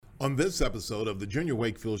On this episode of the Junior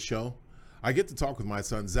Wakefield Show, I get to talk with my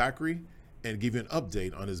son Zachary and give you an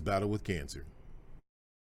update on his battle with cancer.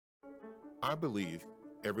 I believe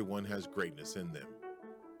everyone has greatness in them.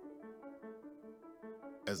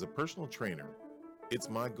 As a personal trainer,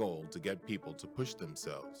 it's my goal to get people to push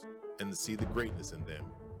themselves and to see the greatness in them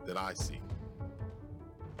that I see.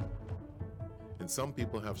 And some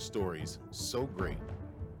people have stories so great,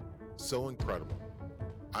 so incredible,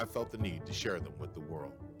 I felt the need to share them with the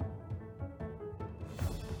world.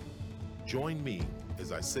 Join me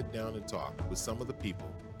as I sit down and talk with some of the people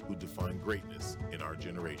who define greatness in our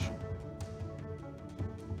generation.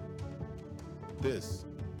 This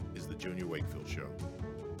is the Junior Wakefield Show.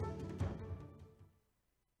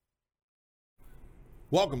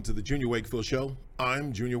 Welcome to the Junior Wakefield Show.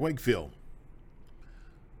 I'm Junior Wakefield.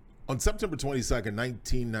 On September 22nd,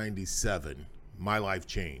 1997, my life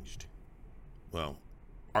changed. Well,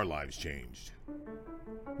 our lives changed.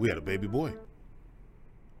 We had a baby boy.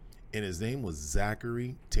 And his name was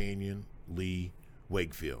Zachary Tanyan Lee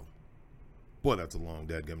Wakefield. Boy, that's a long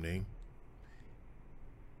dadgum name.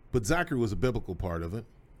 But Zachary was a biblical part of it.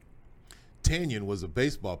 Tanyan was a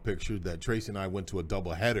baseball picture that Tracy and I went to a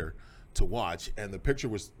doubleheader to watch, and the pitcher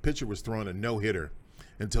was throwing a no-hitter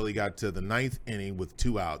until he got to the ninth inning with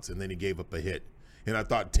 2 outs, and then he gave up a hit. And I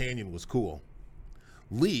thought Tanyan was cool.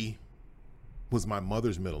 Lee was my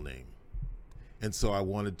mother's middle name, and so I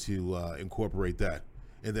wanted to incorporate that.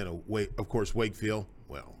 And then, of course, Wakefield.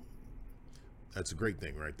 Well, that's a great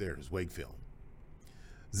thing right there, is Wakefield.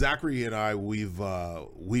 Zachary and I, we've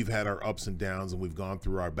had our ups and downs, and we've gone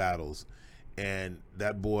through our battles. And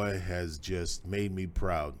that boy has just made me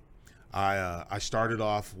proud. I started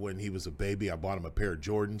off when he was a baby. I bought him a pair of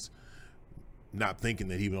Jordans, not thinking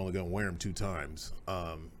that he was only going to wear them 2 times.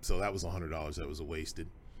 So that was $100 that was wasted.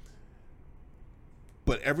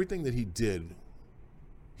 But everything that he did,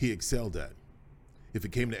 he excelled at. If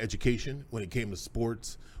it came to education, when it came to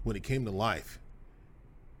sports, when it came to life,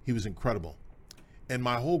 he was incredible. And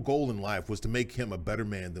my whole goal in life was to make him a better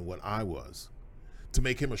man than what I was, to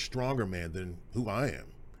make him a stronger man than who I am,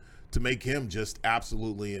 to make him just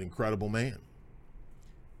absolutely an incredible man.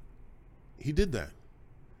 He did that.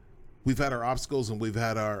 We've had our obstacles and we've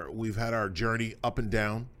had our journey up and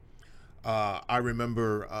down. I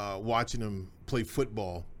remember watching him play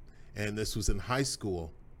football, and this was in high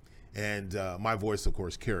school. And my voice, of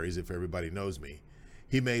course, carries if everybody knows me.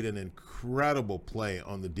 He made an incredible play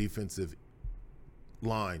on the defensive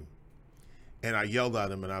line. And I yelled at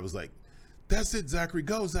him, and I was like, "That's it, Zachary,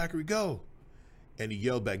 go, Zachary, go." And he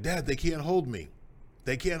yelled back, "Dad, they can't hold me.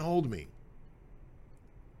 They can't hold me."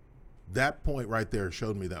 That point right there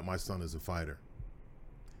showed me that my son is a fighter.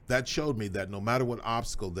 That showed me that no matter what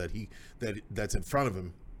obstacle that's in front of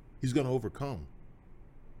him, he's going to overcome.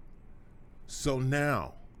 So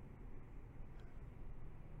now,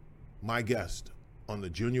 my guest on the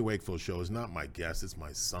Junior Wakefield Show is not my guest, it's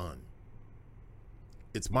my son.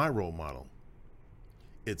 It's my role model.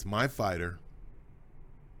 It's my fighter.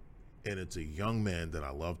 And it's a young man that I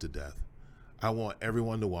love to death. I want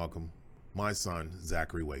everyone to welcome my son,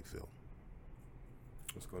 Zachary Wakefield.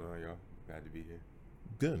 What's going on, y'all? Glad to be here.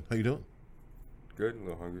 Good. How you doing? Good. A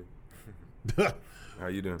little hungry. How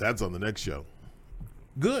you doing? That's on the next show.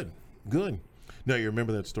 Good. Good. Now, you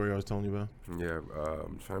remember that story I was telling you about? Yeah.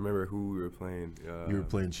 I'm trying to remember who we were playing. You were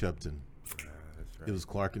playing Shepton. That's right. It was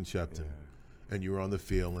Clark and Shepton. Yeah. And you were on the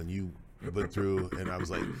field, and you went through, and I was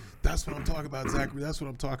like, "That's what I'm talking about, Zachary. That's what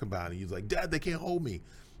I'm talking about." And he was like, "Dad, they can't hold me."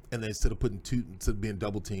 And then instead of being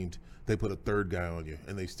double teamed, they put a third guy on you,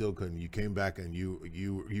 and they still couldn't. You came back, and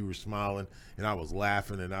you were smiling, and I was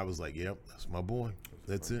laughing, and I was like, "Yep, that's my boy.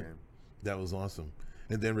 That's it." Game. That was awesome.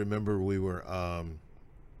 And then remember, we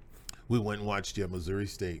went and watched you at Missouri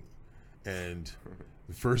State, and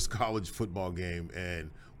the first college football game.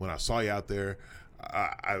 And when I saw you out there,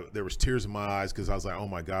 there was tears in my eyes because I was like, "Oh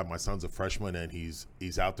my God, my son's a freshman and he's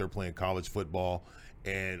out there playing college football."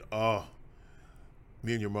 And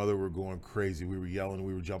me and your mother were going crazy. We were yelling,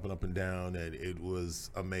 we were jumping up and down, and it was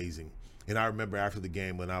amazing. And I remember after the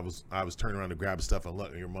game when I was turning around to grab stuff and look,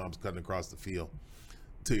 and your mom's cutting across the field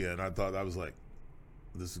to you, and I was like,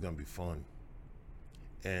 "This is gonna be fun."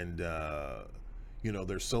 And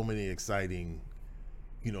there's so many exciting,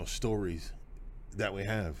 stories that we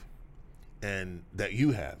have. And that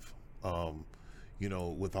you have,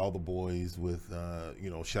 with all the boys, with,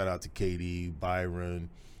 shout out to Katie, Byron,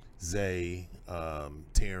 Zay,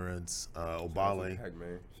 Terrence, Obale.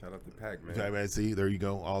 Shout out to Pac-Man. Pac-Man, see, there you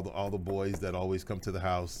go. All the boys that always come to the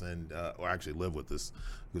house and or actually live with us.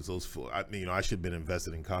 Because I should have been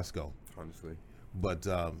invested in Costco. Honestly. But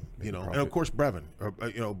you know, and profit. of course Brevin,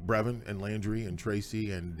 Brevin and Landry and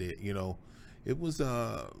Tracy, and you know, it was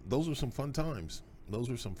those were some fun times. Those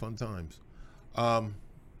were some fun times.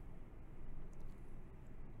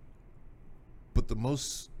 But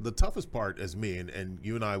the toughest part as me and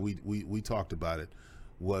you and I we talked about it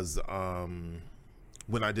was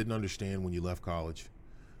when I didn't understand when you left college.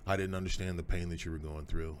 I didn't understand the pain that you were going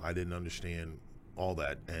through. I didn't understand all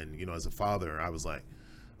that, and you know, as a father, I was like,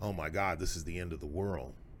 oh my God, this is the end of the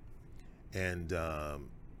world. And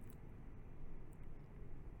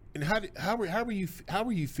how were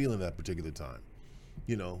you feeling that particular time?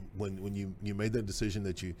 You know, when you made that decision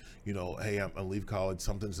that you know, hey, I'm gonna leave college,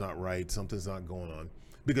 something's not right, something's not going on.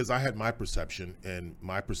 Because I had my perception, and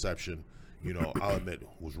my perception, you know, I'll admit,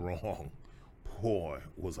 was wrong. Boy,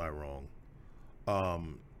 was I wrong.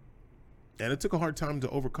 And it took a hard time to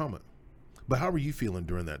overcome it. But how were you feeling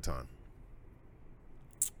during that time?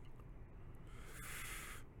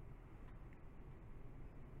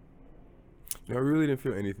 No, I really didn't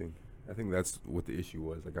feel anything. I think that's what the issue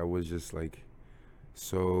was. Like I was just like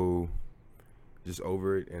so just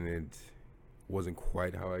over it, and it wasn't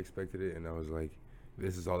quite how I expected it, and I was like,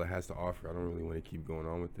 this is all it has to offer. I don't really want to keep going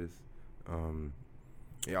on with this.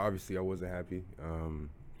 Yeah, obviously I wasn't happy,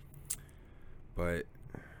 but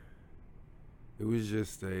it was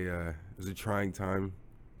just it was a trying time,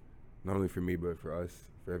 not only for me but for us,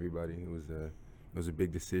 for everybody. It was a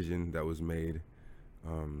big decision that was made.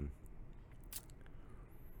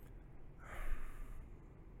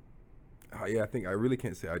 Yeah, I think I really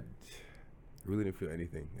can't say I really didn't feel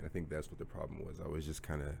anything, and I think that's what the problem was. I was just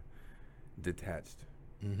kind of detached,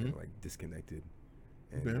 and like disconnected,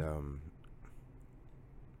 and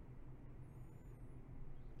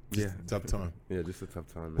yeah, tough time. Yeah, just a tough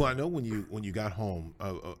time. Man. Well, I know when you got home,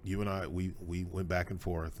 you and I we went back and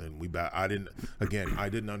forth, and I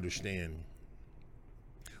didn't understand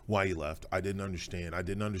why you left. I didn't understand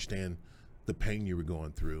the pain you were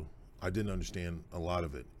going through. I didn't understand a lot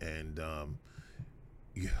of it, and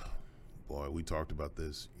yeah, boy, we talked about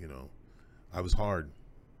this. You know, I was hard.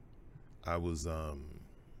 I was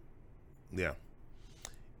yeah,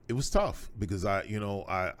 it was tough because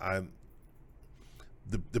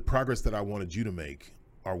the progress that I wanted you to make,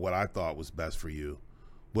 or what I thought was best for you,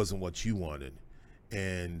 wasn't what you wanted.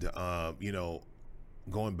 And you know,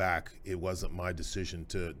 going back, it wasn't my decision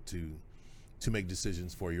to make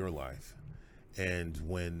decisions for your life. And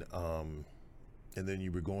when and then you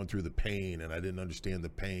were going through the pain, and I didn't understand the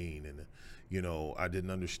pain, and you know, I didn't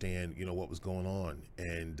understand, you know, what was going on,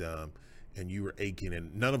 and you were aching,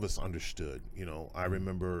 and none of us understood. You know, I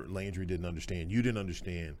remember Landry didn't understand. You didn't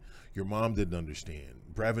understand. Your mom didn't understand.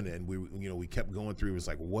 Brevin, and we kept going through. It was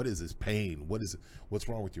like, what is this pain? What's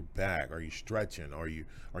wrong with your back? Are you stretching? Are you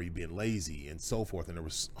being lazy? And so forth. And there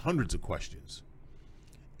was hundreds of questions.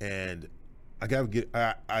 And I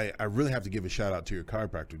really have to give a shout out to your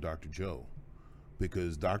chiropractor, Dr. Joe,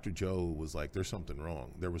 because Dr. Joe was like, there's something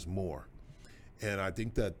wrong. There was more. And I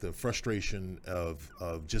think that the frustration of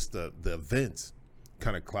just the events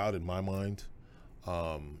kind of clouded my mind.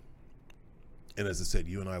 And as I said,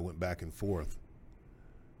 you and I went back and forth.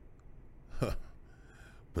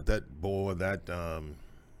 But that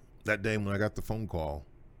day when I got the phone call,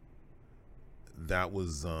 that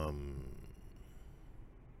was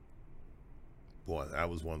that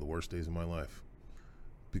was one of the worst days of my life,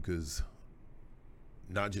 because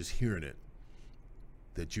not just hearing it,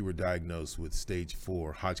 that you were diagnosed with stage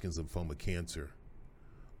 4 Hodgkin's lymphoma cancer,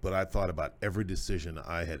 but I thought about every decision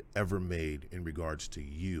I had ever made in regards to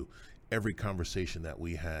you, every conversation that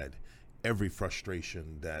we had, every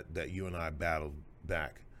frustration that you and I battled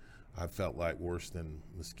back. I felt like worse than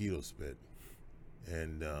mosquito spit.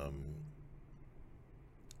 And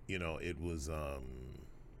you know, it was that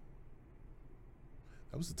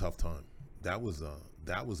was a tough time. That was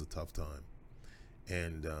a tough time.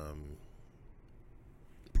 And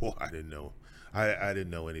boy, I didn't know. I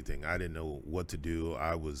didn't know anything. I didn't know what to do.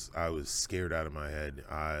 I was scared out of my head.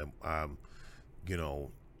 You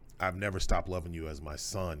know, I've never stopped loving you as my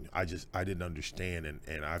son. I didn't understand,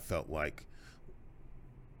 and I felt like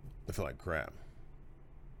crap.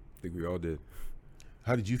 I think we all did.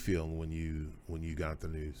 How did you feel when you got the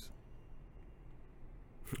news?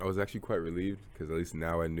 I was actually quite relieved, because at least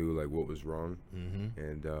now I knew like what was wrong,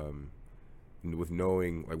 and with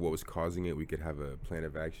knowing like what was causing it, we could have a plan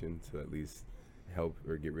of action to at least help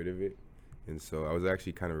or get rid of it. And so I was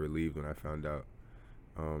actually kind of relieved when I found out.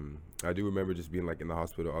 I do remember just being like in the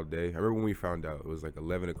hospital all day. I remember when we found out, it was like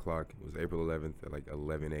 11 o'clock. It was April 11th at like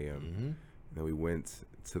 11 a.m. And then we went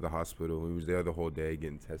to the hospital. We was there the whole day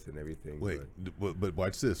getting tested and everything. Wait, but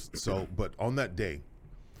watch this. So, but on that day,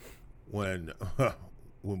 when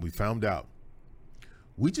when we found out,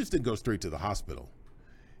 we just didn't go straight to the hospital.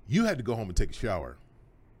 You had to go home and take a shower.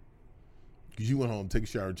 Because you went home, take a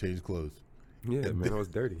shower, and change clothes. Yeah, and man, I was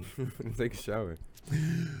dirty. Take a shower.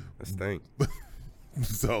 That stank.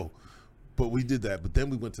 So, but we did that. But then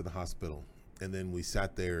we went to the hospital, and then we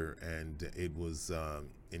sat there, and it was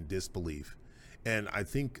in disbelief. And I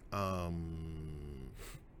think, Andrew,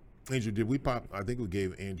 did we pop? I think we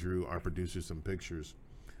gave Andrew, our producer, some pictures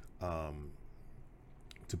to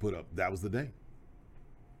put up. That was the day.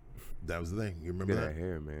 That was the day. You remember Look at that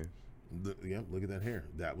hair, man. Yeah, look at that hair.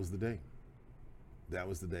 That was the day. That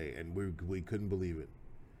was the day, and we couldn't believe it.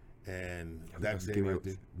 And that day, right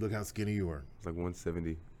there, look how skinny you were. It's like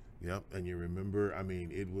 170. Yep, and you remember? I mean,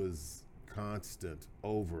 it was constant,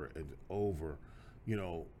 over and over. You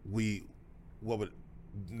know,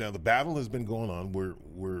 now the battle has been going on.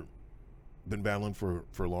 We're been battling for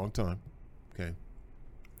a long time. Okay,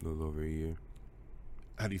 A little over a year.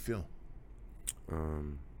 How do you feel?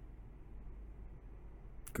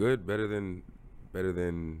 Good, better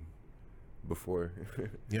than before.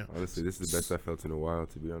 Yeah. Honestly, this is the best I felt in a while,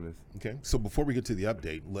 to be honest. Okay. So before we get to the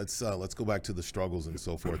update, let's go back to the struggles and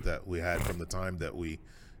so forth that we had from the time that we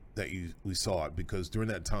saw it, because during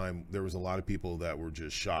that time there was a lot of people that were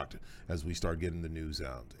just shocked as we started getting the news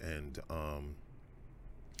out, and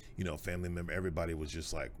you know, family member, everybody was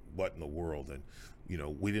just like, what in the world? And you know,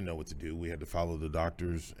 we didn't know what to do. We had to follow the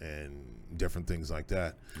doctors and different things like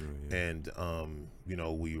that. Yeah. And you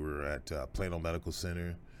know, we were at Plano Medical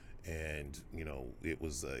Center, and you know, it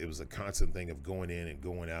was a constant thing of going in and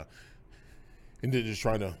going out, and then just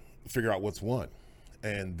trying to figure out what's what.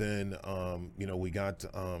 And then you know, we got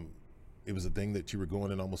it was a thing that you were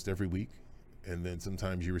going in almost every week, and then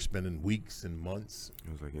sometimes you were spending weeks and months.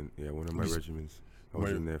 It was like one of my regiments. I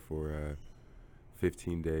was in there for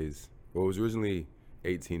 15 days. Well, it was originally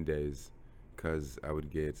 18 days, because I would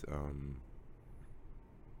get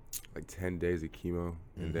like 10 days of chemo,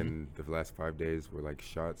 and then the last 5 days were like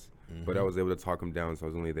shots. But I was able to talk them down, so I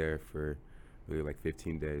was only there for really like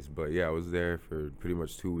 15 days. But yeah, I was there for pretty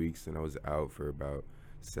much 2 weeks, and I was out for about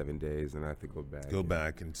 7 days, and I had to go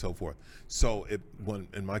back. And so forth. So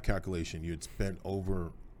in my calculation, you had spent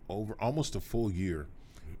over almost a full year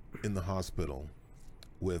in the hospital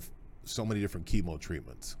with so many different chemo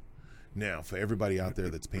treatments. Now, for everybody out there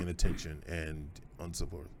that's paying attention and so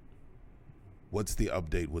forth, what's the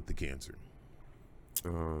update with the cancer?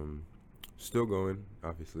 Still going,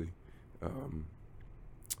 obviously.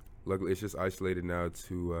 Luckily, it's just isolated now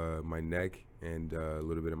to my neck and a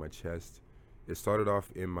little bit of my chest. It started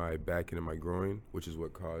off in my back and in my groin, which is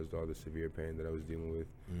what caused all the severe pain that I was dealing with.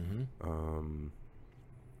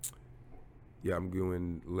 Yeah, I'm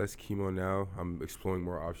doing less chemo now. I'm exploring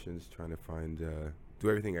more options, trying to find, do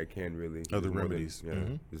everything I can, really. Other remedies.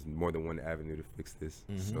 There's more than one avenue to fix this.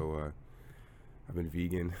 So I've been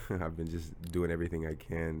vegan. I've been just doing everything I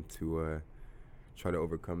can to try to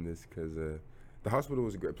overcome this, because the hospital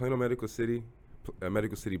was great. Plano Medical City,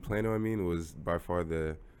 Plano, was by far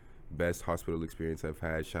the best hospital experience I've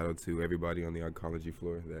had. Shout out to everybody on the oncology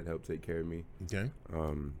floor that helped take care of me. Okay.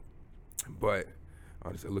 But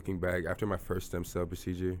honestly, looking back, after my first stem cell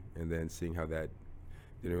procedure and then seeing how that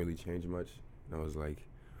didn't really change much, and I was like,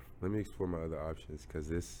 let me explore my other options, because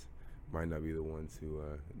this might not be the one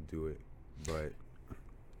to do it. But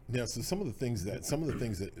yeah, so some of the things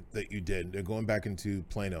that you did, going back into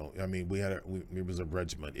Plano, I mean, it was a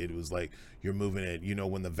regiment. It was like you're moving it. You know,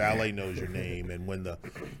 when the valet knows your name, and when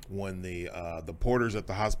the porters at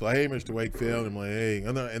the hospital, hey, Mr. Wakefield, I'm like, hey,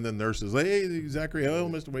 and the nurses, hey, Zachary, hello,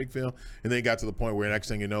 Mr. Wakefield, and then it got to the point where next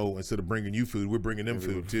thing you know, instead of bringing you food, we're bringing them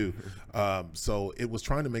food too. So it was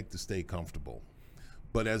trying to make the stay comfortable.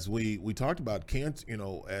 But as we talked about cancer, you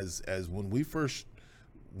know, as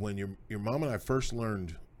when your mom and I first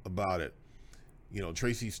learned about it, you know,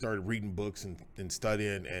 Tracy started reading books and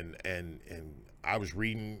studying, and I was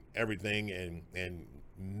reading everything, and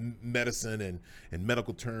medicine and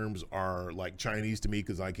medical terms are like Chinese to me,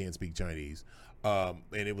 because I can't speak Chinese, and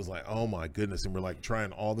it was like, oh my goodness, and we're like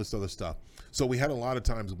trying all this other stuff. So we had a lot of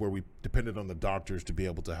times where we depended on the doctors to be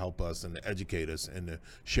able to help us and to educate us and to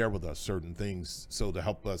share with us certain things, so to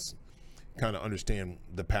help us kind of understand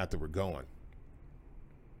the path that we're going.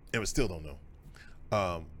 And we still don't know.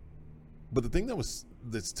 But the thing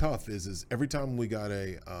that's tough is every time we got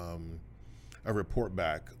a report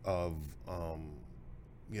back of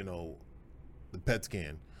you know, the PET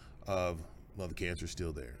scan of, well, the cancer's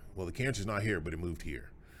still there. Well, the cancer's not here, but it moved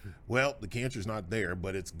here. Well, the cancer's not there,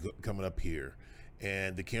 but it's coming up here.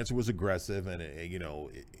 And the cancer was aggressive, and you know,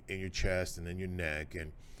 in your chest and in your neck,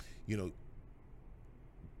 and you know.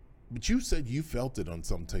 But you said you felt it on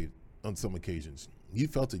some on some occasions. You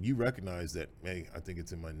felt it. You recognized that, hey, I think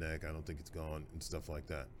it's in my neck. I don't think it's gone, and stuff like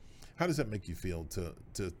that. How does that make you feel to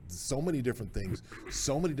so many different things,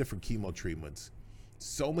 so many different chemo treatments,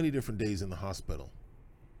 so many different days in the hospital,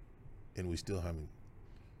 and we still haven't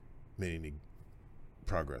made any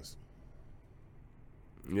progress?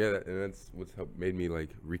 Yeah, and that's what's made me like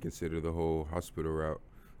reconsider the whole hospital route.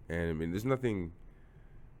 And I mean, there's nothing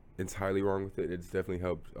entirely wrong with it. It's definitely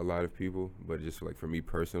helped a lot of people, but just like for me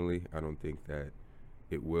personally, I don't think that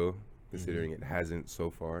it will, considering it hasn't so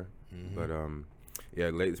far. But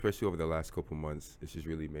yeah, especially over the last couple months, it's just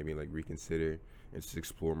really made me like reconsider and just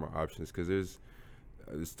explore more options, because there's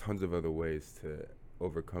tons of other ways to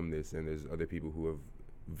overcome this, and there's other people who have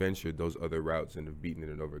ventured those other routes and have beaten it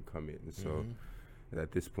and overcome it. And so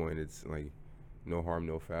at this point, it's like no harm,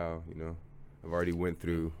 no foul. You know, I've already went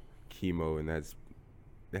through chemo, and that's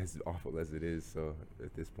awful as it is. So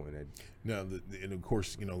at this point, and of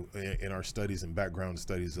course, you know, in our studies and background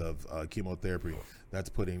studies of chemotherapy, that's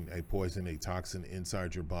putting a poison, a toxin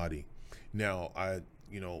inside your body. Now, I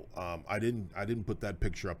didn't put that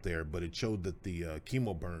picture up there, but it showed that the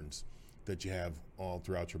chemo burns that you have all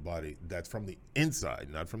throughout your body, that's from the inside,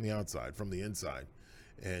 not from the outside, from the inside.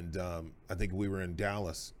 And I think we were in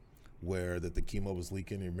Dallas, where that the chemo was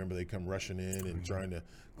leaking. You remember they come rushing in and trying to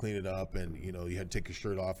clean it up, and you know, you had to take your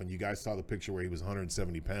shirt off, and you guys saw the picture where he was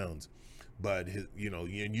 170 pounds, but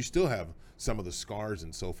and you still have some of the scars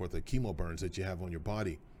and so forth, the chemo burns that you have on your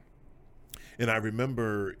body. And I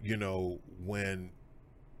remember, you know, when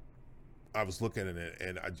I was looking at it,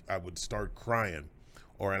 and I would start crying,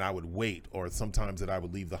 and I would wait, or sometimes that I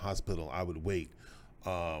would leave the hospital, I would wait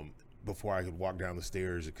before I could walk down the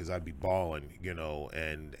stairs, because I'd be bawling, you know,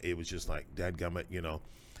 and it was just like, dadgummit, you know.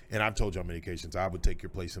 And I've told you on many occasions, I would take your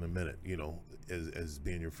place in a minute, you know, as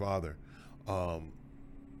being your father.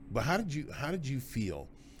 But how did you feel?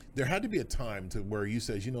 There had to be a time to where you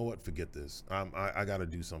said, you know what, forget this. I got to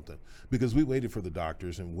do something, because we waited for the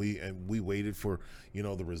doctors, and we waited for, you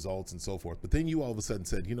know, the results and so forth. But then you all of a sudden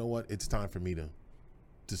said, you know what, it's time for me to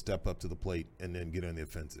step up to the plate and then get on the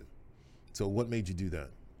offensive. So what made you do that?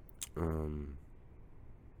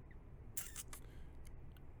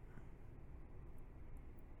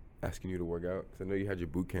 Asking you to work out, because I know you had your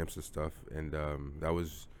boot camps and stuff, and I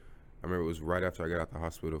remember it was right after I got out the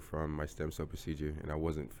hospital from my stem cell procedure, and I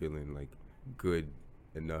wasn't feeling like good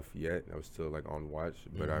enough yet. I was still like on watch,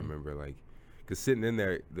 but I remember like, because sitting in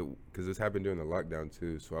there, because this happened during the lockdown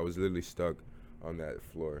too, so I was literally stuck on that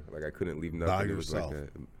floor, like I couldn't leave nothing. By yourself. It was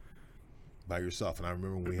like that. By yourself. And I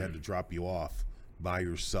remember when we had to drop you off by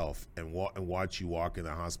yourself and watch you walk in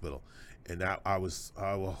the hospital, and that I was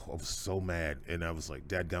so mad, and I was like,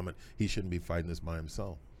 dadgummit, he shouldn't be fighting this by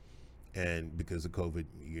himself. And because of COVID,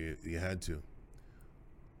 you had to.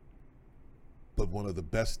 But one of the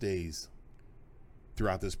best days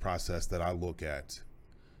throughout this process that I look at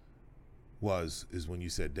is when you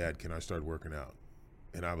said, Dad, can I start working out?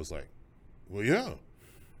 And I was like, well,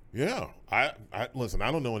 yeah. I listen,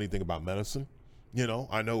 I don't know anything about medicine. You know,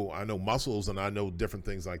 I know muscles, and I know different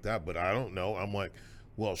things like that, but I don't know. I'm like,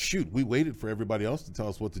 well, shoot, we waited for everybody else to tell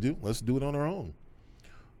us what to do. Let's do it on our own.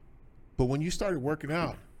 But when you started working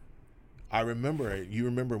out, I remember it. You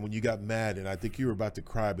remember when you got mad, and I think you were about to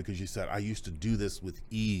cry, because you said, I used to do this with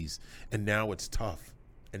ease, and now it's tough,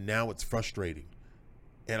 and now it's frustrating.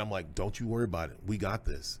 And I'm like, don't you worry about it. We got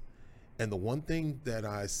this. And the one thing that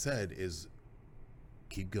I said is,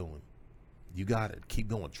 keep going. You got it. Keep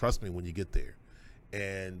going. Trust me when you get there.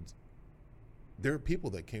 And there are people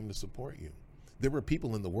that came to support you. There were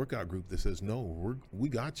people in the workout group that says, no, we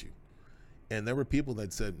got you. And there were people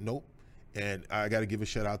that said, nope. And I got to give a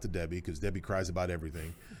shout out to Debbie, because Debbie cries about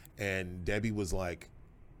everything. And Debbie was like,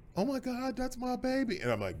 oh my God, that's my baby. And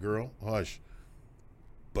I'm like, girl, hush.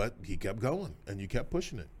 But he kept going, and you kept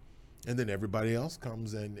pushing it. And then everybody else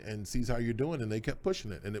comes and sees how you're doing, and they kept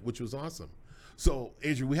pushing it, which was awesome. So,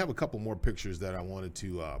 Adrian, we have a couple more pictures that I wanted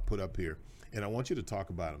to put up here. And I want you to talk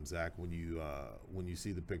about them, Zach, when you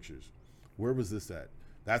see the pictures. Where was this at?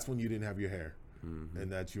 That's when you didn't have your hair. And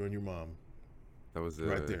that's you and your mom. That was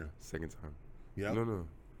right there. Second time. Yeah.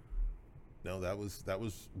 No, that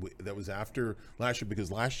was after last year,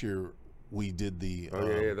 because last year we did the.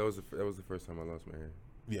 That was the first time I lost my hair.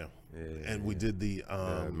 Yeah. And we did the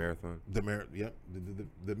marathon.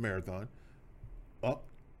 The marathon. Oh.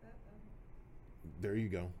 There you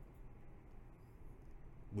go.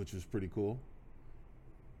 Which was pretty cool.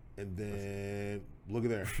 And then look at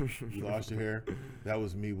there. You lost your hair. That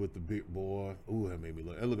was me with the big boy. Ooh, that made me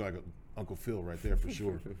look. It looked like Uncle Phil right there for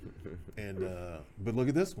sure. And but look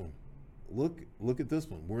at this one. Look at this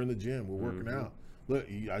one. We're in the gym. We're working out. Look,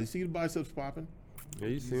 you see the biceps popping? Yeah,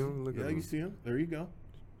 you see him? Look at Yeah, him. you see him. There you go.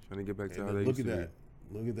 Trying to get back to And how then they look used at to that.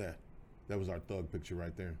 Look at that. That was our thug picture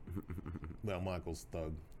right there. Well, Michael's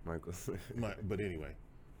thug. Michael But anyway.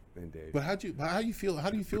 and Dave. But how do you feel? How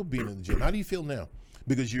do you feel being in the gym? How do you feel now?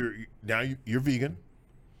 Because you're vegan.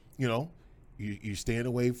 You know, you're staying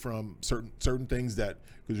away from certain things that.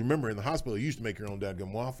 Because remember, in the hospital, you used to make your own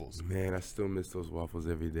dadgum waffles. Man, I still miss those waffles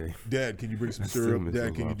every day. Dad, can you bring some I still syrup? miss Dad,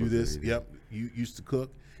 those can you do waffles this? every day. Yep. You used to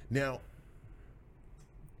cook. Now,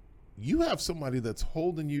 you have somebody that's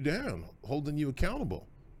holding you down, holding you accountable.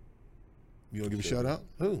 You want to give a shout out?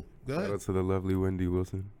 Who? Go ahead. Shout out to the lovely Wendy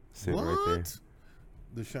Wilson. Sitting right there.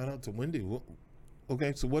 The shout out to Wendy.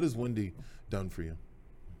 Okay, so what has Wendy done for you?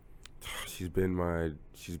 She's been my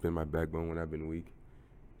backbone when I've been weak.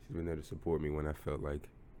 She's been there to support me when I felt like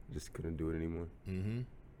I just couldn't do it anymore. Mm-hmm.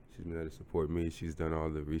 She's been there to support me. She's done all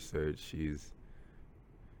the research. She's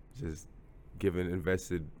just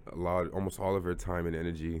invested almost all of her time and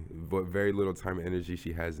energy, but very little time and energy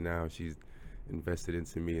she has now. She's invested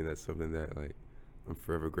into me, and that's something that like I'm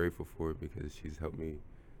forever grateful for because she's helped me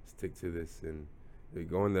stick to this. And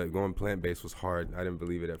going plant-based was hard. I didn't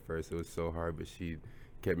believe it at first. It was so hard, but she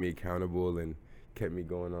kept me accountable and kept me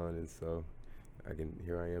going on. And so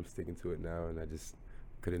here I am sticking to it now, and I just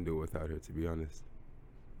couldn't do it without her, to be honest.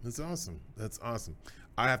 That's awesome. That's awesome.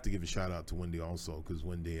 I have to give a shout out to Wendy also because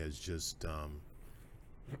Wendy has just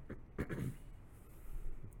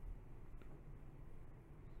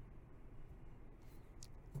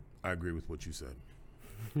I agree with what you said.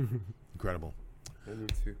 Incredible. I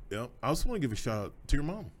need to. Yeah. I also want to give a shout out to your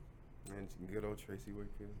mom. And good old Tracy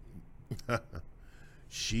Wakefield.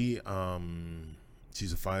 She's a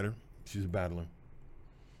fighter. She's a battler.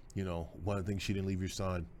 You know, one of the things she didn't leave your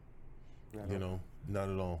side. Not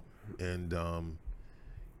at all. And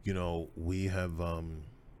you know, we've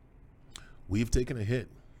taken a hit.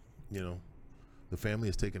 You know, the family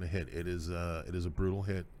has taken a hit. It is a brutal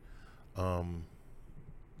hit.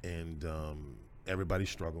 And everybody's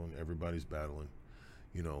struggling. Everybody's battling.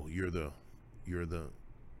 You know,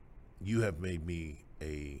 you have made me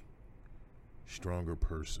a stronger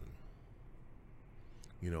person.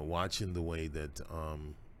 You know, watching the way that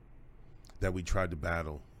that we tried to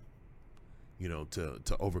battle, you know,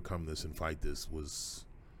 to overcome this and fight this was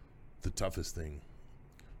the toughest thing.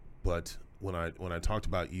 But when I talked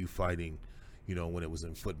about you fighting, you know, when it was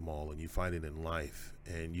in football and you fight it in life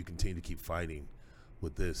and you continue to keep fighting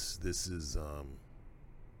with this is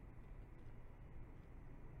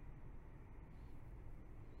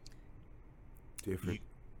different.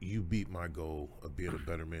 You beat my goal of being a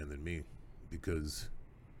better man than me because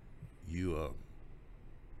you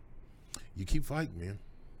keep fighting, man.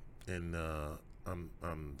 And I'm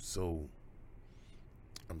so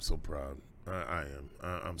proud. I am.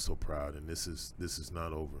 I'm so proud, and this is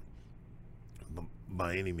not over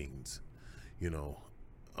by any means. You know,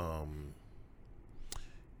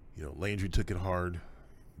 Landry took it hard,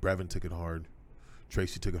 Brevin took it hard,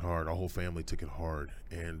 Tracy took it hard, our whole family took it hard,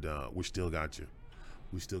 and we still got you.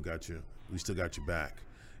 We still got you. We still got your back,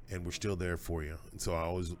 and we're still there for you. And so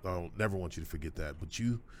I'll never want you to forget that. But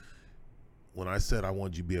when I said I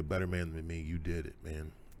wanted you to be a better man than me, you did it,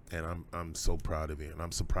 man. And I'm so proud of you, and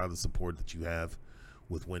I'm so proud of the support that you have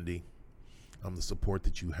with Wendy. I'm the support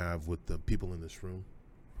that you have with the people in this room,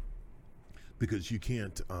 because you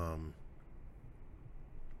can't. I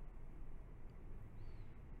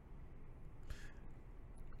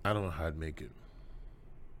don't know how I'd make it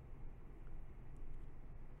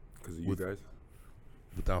Because of you guys?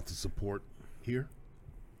 without the support here,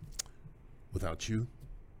 without you,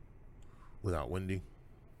 without Wendy,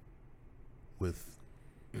 because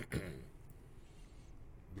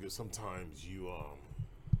sometimes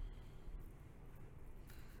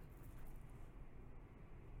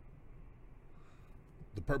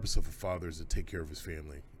the purpose of a father is to take care of his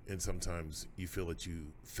family, and sometimes you feel that you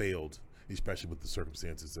failed, especially with the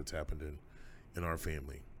circumstances that's happened in our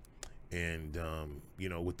family. And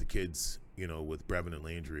with the kids, with Brevin and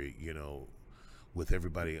Landry, with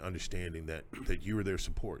everybody understanding that you were their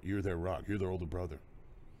support, you're their rock, you're their older brother,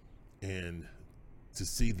 and to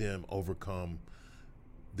see them overcome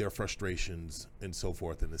their frustrations and so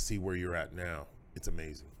forth, and to see where you're at now, it's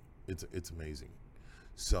amazing. It's amazing.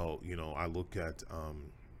 So I look at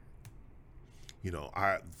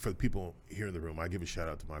for the people here in the room, I give a shout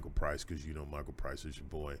out to Michael Price, because Michael Price is your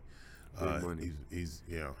boy. He's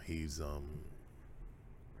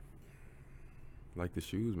like the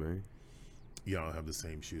shoes, man. Y'all have the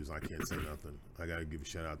same shoes. I can't say nothing. I gotta give a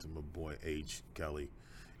shout out to my boy H. Kelly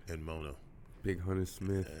and Mona. Big Hunter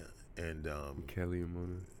Smith and Kelly and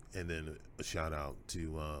Mona. And then a shout out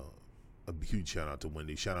to a huge shout out to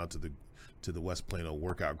Wendy. Shout out to the West Plano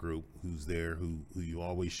workout group who's there, who you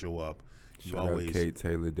always show up. You Shout always out Kate,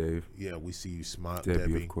 Taylor, Dave. Yeah, we see you smile,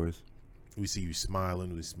 Debbie, of course. We see you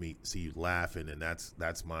smiling. We see you laughing, and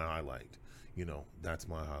that's my highlight. You know, that's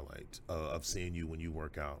my highlight of seeing you when you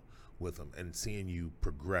work out with them and seeing you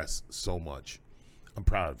progress so much. I'm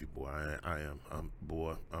proud of you, boy. I am.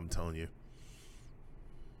 I'm telling you.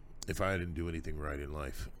 If I didn't do anything right in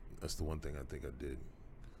life, that's the one thing I think I did.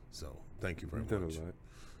 So thank you very much. You've done a lot.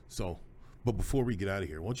 So, but before we get out of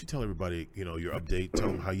here, why don't you tell everybody, you know, your update, tell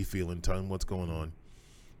them how you feeling, tell them what's going on,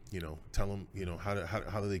 you know, tell them, you know, how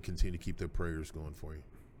do they continue to keep their prayers going for you?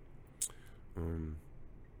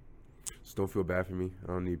 Just don't feel bad for me. I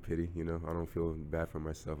don't need pity, you know. I don't feel bad for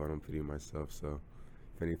myself. I don't pity myself. So,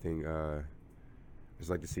 if anything, I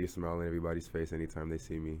just like to see a smile on everybody's face anytime they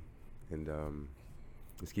see me. And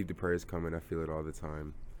just keep the prayers coming. I feel it all the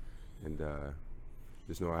time. And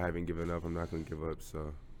just know I haven't given up. I'm not going to give up.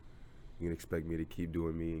 So, you can expect me to keep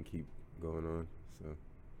doing me and keep going on. So,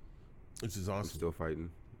 which is awesome. I'm still fighting.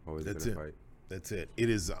 Always That's gonna it. fight. That's it. It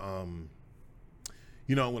is,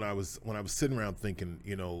 you know, when I was sitting around thinking,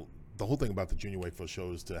 you know, the whole thing about the Junior Wakefield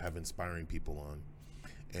show is to have inspiring people on.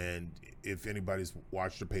 And if anybody's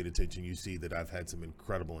watched or paid attention, you see that I've had some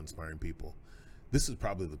incredible inspiring people. This is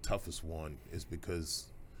probably the toughest one, is because,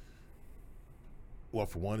 well,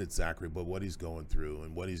 for one, it's Zachary, but what he's going through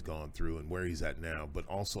and what he's gone through and where he's at now. But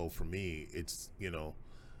also for me, it's, you know,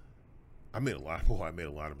 I made a lot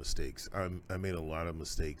of mistakes. I made a lot of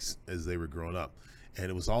mistakes as they were growing up. And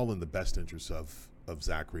it was all in the best interest of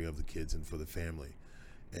Zachary, of the kids, and for the family.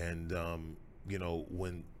 And, you know,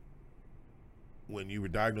 when you were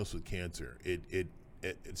diagnosed with cancer,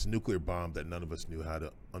 it's a nuclear bomb that none of us knew how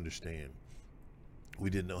to understand. We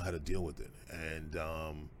didn't know how to deal with it. And,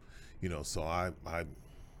 you know, so I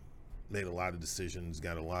made a lot of decisions,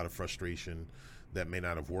 got a lot of frustration that may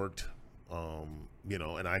not have worked. You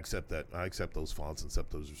know, and I accept that. I accept those faults and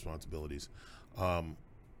accept those responsibilities. But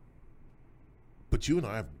you and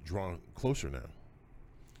I have drawn closer now.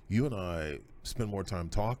 You and I spend more time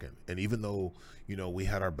talking. And even though, you know, we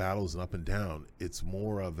had our battles and up and down, it's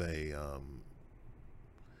more of a,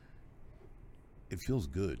 it feels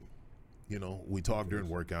good. You know, we talk during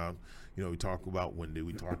workout. You know, we talk about Wendy.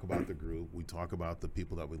 We talk about the group. We talk about the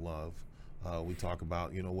people that we love. We talk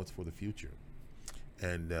about, you know, what's for the future.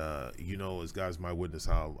 And, you know, as God's my witness,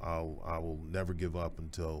 I will never give up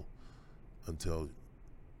until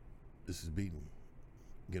this is beaten.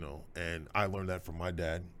 You know, and I learned that from my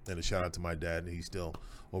dad, and a shout out to my dad. He's still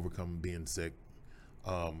overcoming being sick.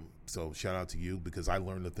 So shout out to you, because I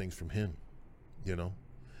learned the things from him, you know,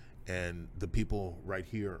 and the people right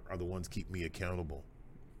here are the ones keep me accountable,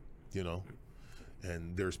 you know,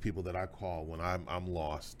 and there's people that I call when I'm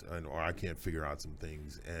lost or I can't figure out some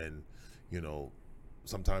things. And, you know,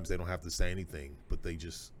 sometimes they don't have to say anything, but they're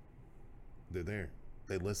there.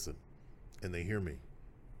 They listen and they hear me.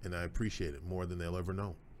 And I appreciate it more than they'll ever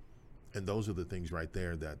know. And those are the things right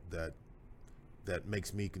there that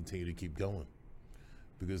makes me continue to keep going.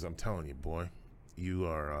 Because I'm telling you, boy, you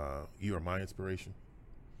are my inspiration.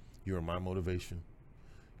 You are my motivation.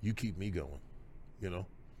 You keep me going, you know.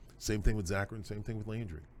 Same thing with Zachary and same thing with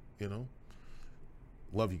Landry, you know.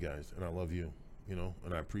 Love you guys, and I love you, you know.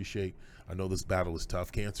 And I know this battle is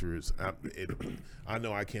tough. Cancer is, I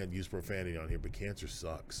know I can't use profanity on here, but cancer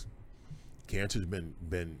sucks. Cancer's been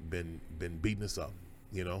beating us up,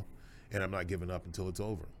 you know, and I'm not giving up until it's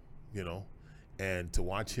over, you know. And to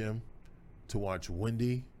watch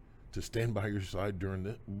Wendy, to stand by your side during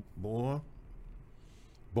the boy,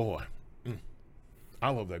 I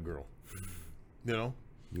love that girl, you know,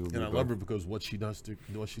 and I love her because what she does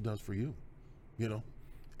for you, you know.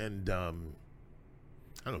 And I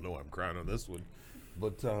don't know why I'm crying on this one,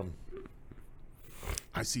 but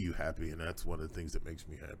I see you happy, and that's one of the things that makes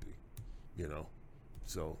me happy. You know,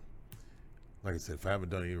 so like I said, if I haven't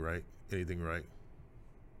done anything right,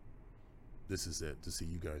 this is it. To see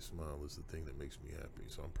you guys smile is the thing that makes me happy.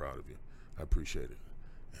 So I'm proud of you. I appreciate it,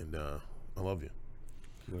 and I love you.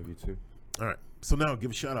 Love you too. All right. So now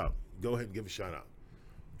give a shout out. Go ahead and give a shout out,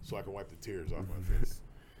 so I can wipe the tears off my face.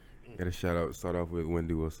 Got a shout out. Start off with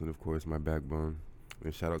Wendy Wilson, of course, my backbone.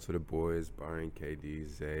 And shout out to the boys: Byron, KD,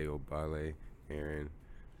 Zay, Obale, Aaron.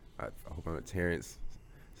 I hope I'm not Terrence.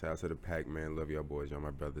 Shout out to the pack, man. Love y'all boys. Y'all my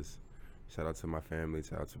brothers. Shout out to my family.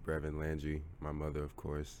 Shout out to Brevin Landry, my mother, of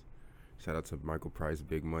course. Shout out to Michael Price,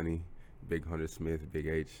 Big Money, Big Hunter Smith, Big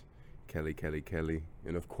H, Kelly,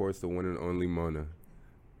 and of course the one and only Mona.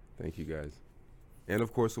 Thank you guys. And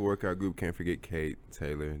of course the workout group. Can't forget Kate,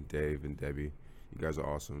 Taylor, Dave, and Debbie. You guys are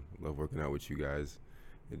awesome. Love working out with you guys.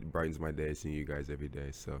 It brightens my day seeing you guys every day.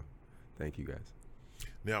 So Thank you, guys.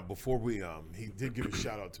 Now, before we, he did give a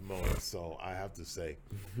shout out to Mona, so I have to say,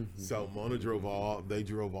 so Mona drove all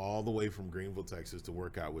the way from Greenville, Texas to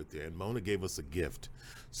work out with you, and Mona gave us a gift.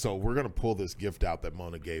 So we're gonna pull this gift out that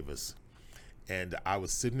Mona gave us, and I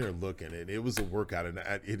was sitting there looking, and it was a workout, and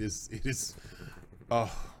it is,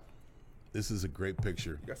 this is a great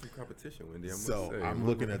picture. You got some competition, Wendy. I'm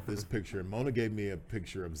looking at this picture, and Mona gave me a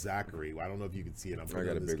picture of Zachary. I don't know if you can see it. I'm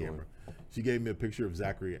looking at this camera. She gave me a picture of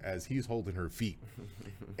Zachary as he's holding her feet.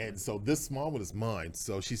 And so this small one is mine.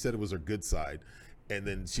 So she said it was her good side. And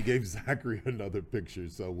then she gave Zachary another picture,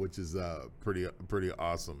 so which is pretty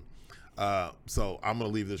awesome. So I'm going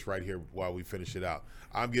to leave this right here while we finish it out.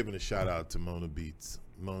 I'm giving a shout out to Mona Beats.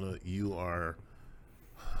 Mona, you are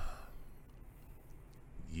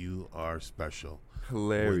special.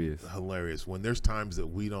 Hilarious. When there's times that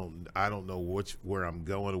I don't know where I'm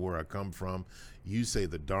going or where I come from, you say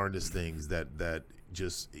the darndest things that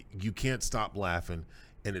just, you can't stop laughing,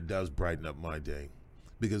 and it does brighten up my day,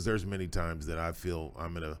 because there's many times that I feel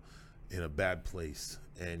I'm in a bad place,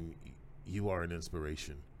 and you are an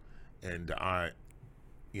inspiration, and I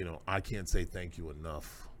can't say thank you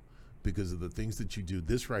enough because of the things that you do.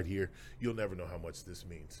 This right here, you'll never know how much this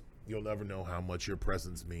means. You'll never know how much your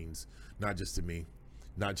presence means, not just to me,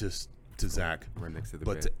 not just to Zach, right next to the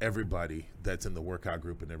but bed, to everybody that's in the workout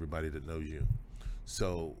group and everybody that knows you.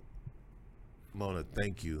 So, Mona,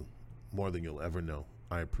 thank you more than you'll ever know.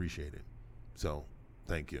 I appreciate it. So,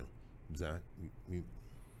 thank you. Zach,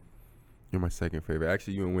 you're my second favorite.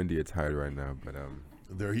 Actually, you and Wendy are tied right now, but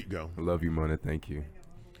there you go. I love you, Mona. Thank you.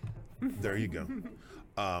 There you go.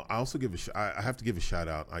 I also I have to give a shout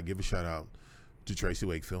out. I give a shout out to Tracy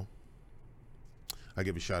Wakefield. I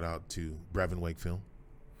give a shout out to Brevin Wakefield.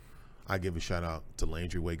 I give a shout out to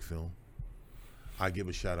Landry Wakefield. I give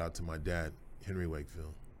a shout out to my dad, Henry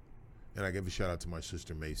Wakefield. And I give a shout out to my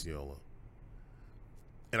sister, Maciola.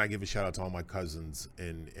 And I give a shout out to all my cousins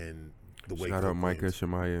and the Wakefield. Shout out Micah, clans.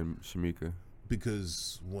 Shemaya, and Shamika.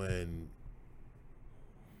 Because when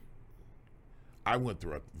I went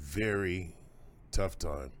through a very tough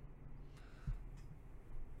time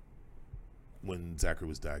when Zachary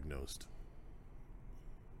was diagnosed.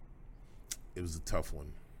 It was a tough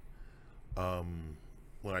one.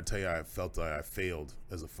 When I tell you I felt that I failed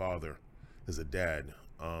as a father, as a dad,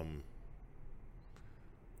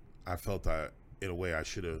 I felt that in a way I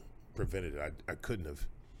should have prevented it. I couldn't have,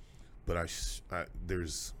 but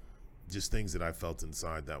there's just things that I felt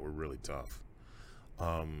inside that were really tough.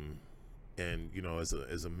 And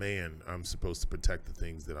as a man, I'm supposed to protect the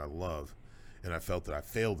things that I love. And I felt that I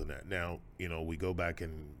failed in that. Now, we go back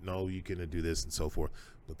and, no, you can do this and so forth.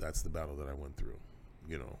 But that's the battle that I went through,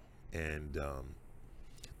 And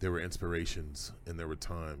there were inspirations and there were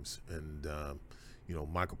times. And,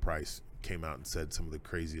 Michael Price came out and said some of the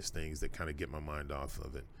craziest things that kind of get my mind off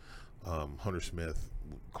of it. Hunter Smith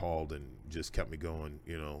called and just kept me going,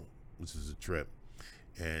 which is a trip.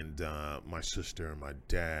 And my sister and my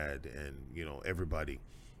dad and, everybody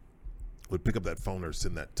would pick up that phone or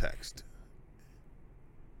send that text.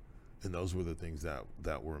 And those were the things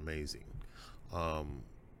that were amazing.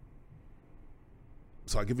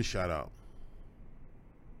 So I give a shout out.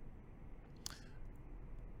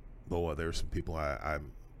 But there's some people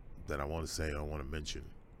that I want to say, I want to mention.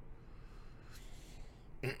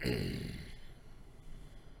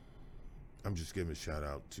 I'm just giving a shout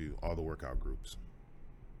out to all the workout groups.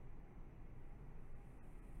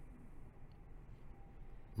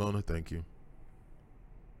 Mona, thank you.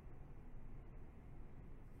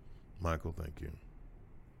 Michael, thank you.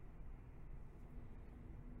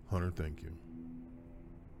 Hunter, thank you.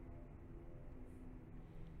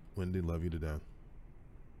 Wendy, love you to death.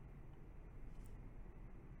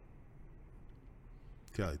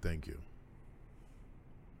 Kelly, thank you.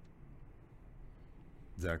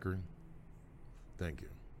 Zachary, thank you.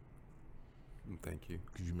 Thank you.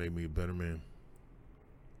 Because you made me a better man.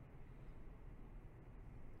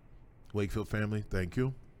 Wakefield family, thank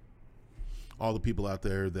you. All the people out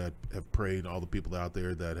there that have prayed, all the people out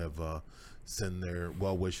there that have sent their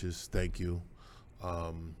well wishes, thank you.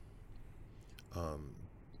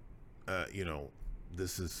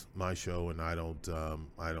 This is my show, and I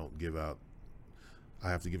don't give out. I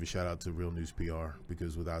have to give a shout out to Real News PR,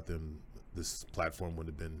 because without them, this platform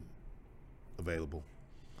wouldn't have been available.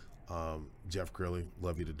 Jeff Curley,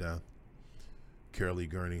 love you to death. Carol Lee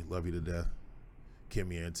Gurney, love you to death.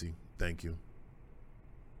 Kim Yancey, thank you.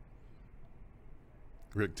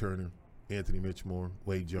 Rick Turner, Anthony Mitchmore,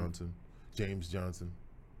 Wade Johnson, James Johnson.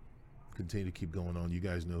 Continue to keep going on. You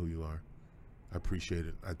guys know who you are. I appreciate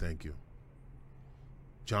it. I thank you.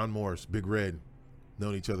 John Morris, Big Red,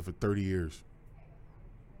 known each other for 30 years.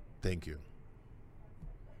 Thank you.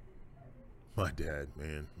 My dad,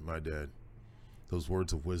 man, my dad. Those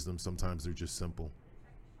words of wisdom, sometimes they're just simple.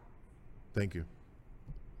 Thank you.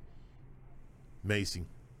 Macy,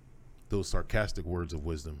 those sarcastic words of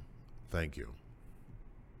wisdom. Thank you.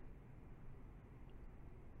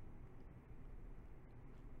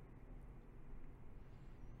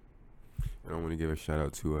 And I want to give a shout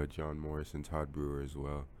out to John Morris and Todd Brewer as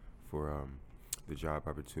well for the job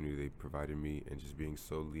opportunity they provided me and just being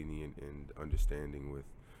so lenient and understanding with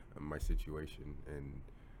my situation and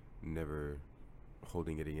never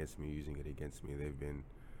holding it against me, using it against me. They've been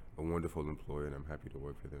a wonderful employer, and I'm happy to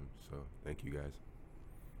work for them. So thank you guys.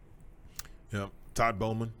 Yeah, Todd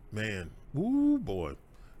Bowman, man, woo boy,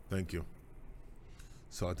 thank you.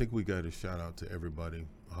 So I think we got a shout out to everybody.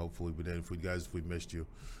 Hopefully we did. If we missed you,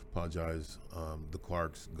 apologize. The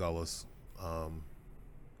Clarks, Gullis,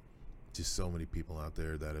 just so many people out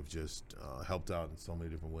there that have just helped out in so many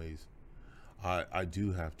different ways. I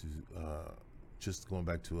do have to just going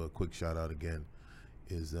back to a quick shout out again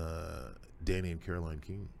is Danny and Caroline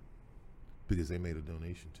King, because they made a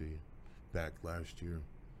donation to you back last year.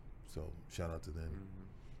 So shout out to them.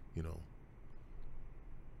 Mm-hmm. You know,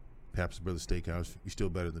 Pap's Brother Steakhouse, you're still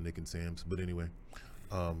better than Nick and Sam's. But anyway,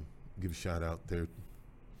 give a shout out there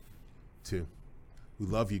too. We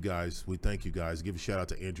love you guys. We thank you guys. Give a shout out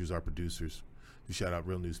to Andrews, our producers. Give a shout out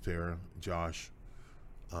Real News Para, Josh,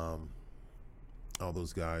 all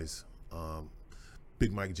those guys.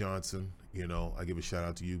 Big Mike Johnson, you know, I give a shout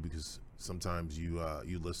out to you because sometimes you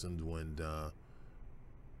listened when I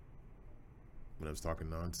was talking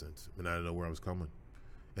nonsense and I didn't know where I was coming.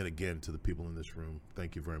 And again, to the people in this room,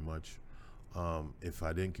 thank you very much. If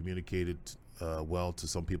I didn't communicate it well to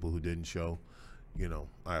some people who didn't show, you know,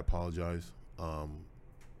 I apologize.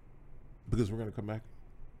 Because we're going to come back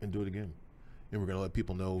and do it again. And we're going to let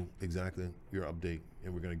people know exactly your update,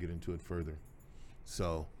 and we're going to get into it further.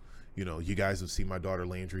 So, you know, you guys have seen my daughter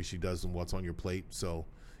Landry. She does some What's on Your Plate. So,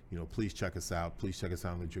 you know, please check us out. Please check us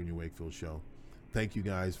out on the Junior Wakefield Show. Thank you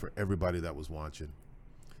guys for everybody that was watching.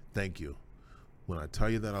 Thank you. When I tell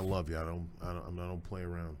you that I love you, I don't play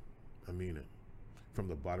around. I mean it. From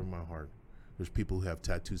the bottom of my heart. There's people who have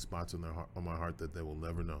tattoo spots on my heart that they will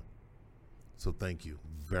never know. So thank you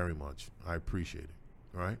very much. I appreciate it.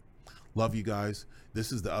 All right. Love you guys.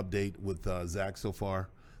 This is the update with Zach so far.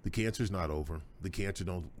 The cancer's not over. The cancer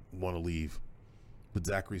don't want to leave. But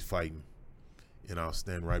Zachary's fighting. And I'll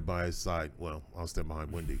stand right by his side. Well, I'll stand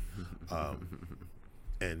behind Wendy.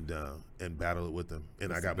 And battle it with them.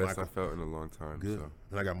 And That's I got the best Michael. I felt in a long time. Good. So.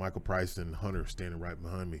 And I got Michael Price and Hunter standing right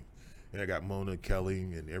behind me. And I got Mona, Kelly,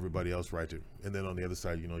 and everybody else right there. And then on the other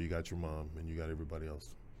side, you know, you got your mom and you got everybody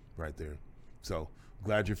else right there. So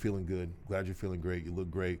glad you're feeling good. Glad you're feeling great. You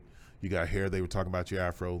look great. You got hair. They were talking about your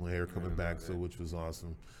afro and hair coming back, so which was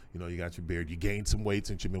awesome. You know, you got your beard. You gained some weight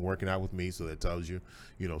since you've been working out with me, so that tells you,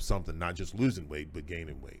 you know, something. Not just losing weight, but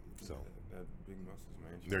gaining weight. So that big muscles,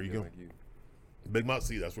 man. There you go. Like you. Big muscles.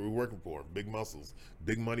 See, that's what we're working for. Big muscles.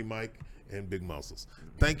 Big Money Mike and big muscles.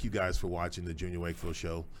 Thank you guys for watching the Junior Wakefield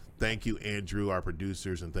Show. Thank you, Andrew, our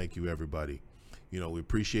producers, and thank you, everybody. You know, we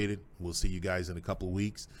appreciate it. We'll see you guys in a couple of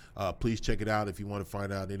weeks. Please check it out if you want to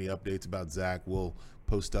find out any updates about Zach. We'll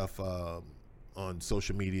post stuff on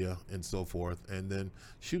social media and so forth. And then,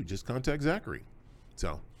 just contact Zachary.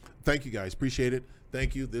 So, thank you guys. Appreciate it.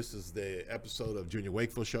 Thank you. This is the episode of Junior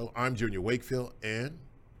Wakefield Show. I'm Junior Wakefield, and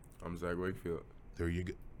I'm Zach Wakefield. there you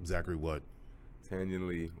go. Zachary what? Tanyan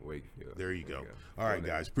Lee Wakefield. There you go. All right,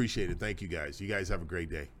 guys. Appreciate it. Thank you, guys. You guys have a great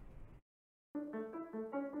day.